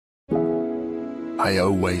I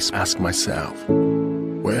always ask myself,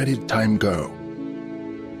 where did time go?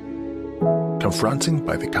 Confronting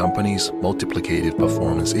by the company's multiplicative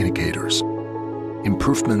performance indicators,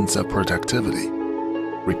 improvements of productivity,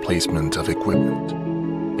 replacement of equipment,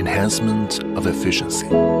 enhancement of efficiency,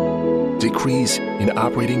 decrease in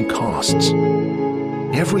operating costs.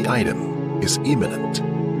 Every item is imminent.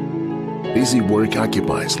 Busy work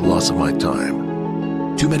occupies lots of my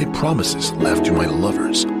time. Too many promises left to my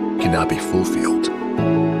lovers cannot be fulfilled.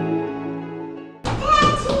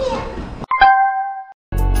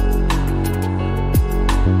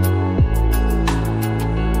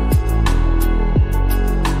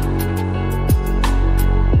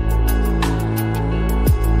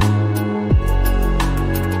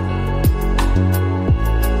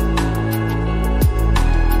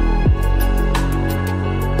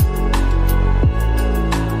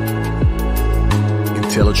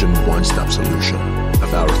 Intelligent one-stop solution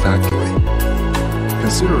of our factory.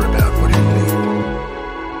 Consider about what you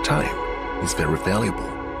need. Time is very valuable.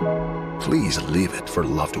 Please leave it for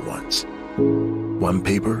loved ones. One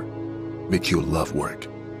paper make you love work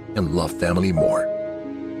and love family more.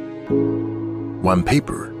 One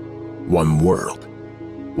paper, one world,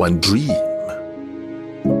 one dream.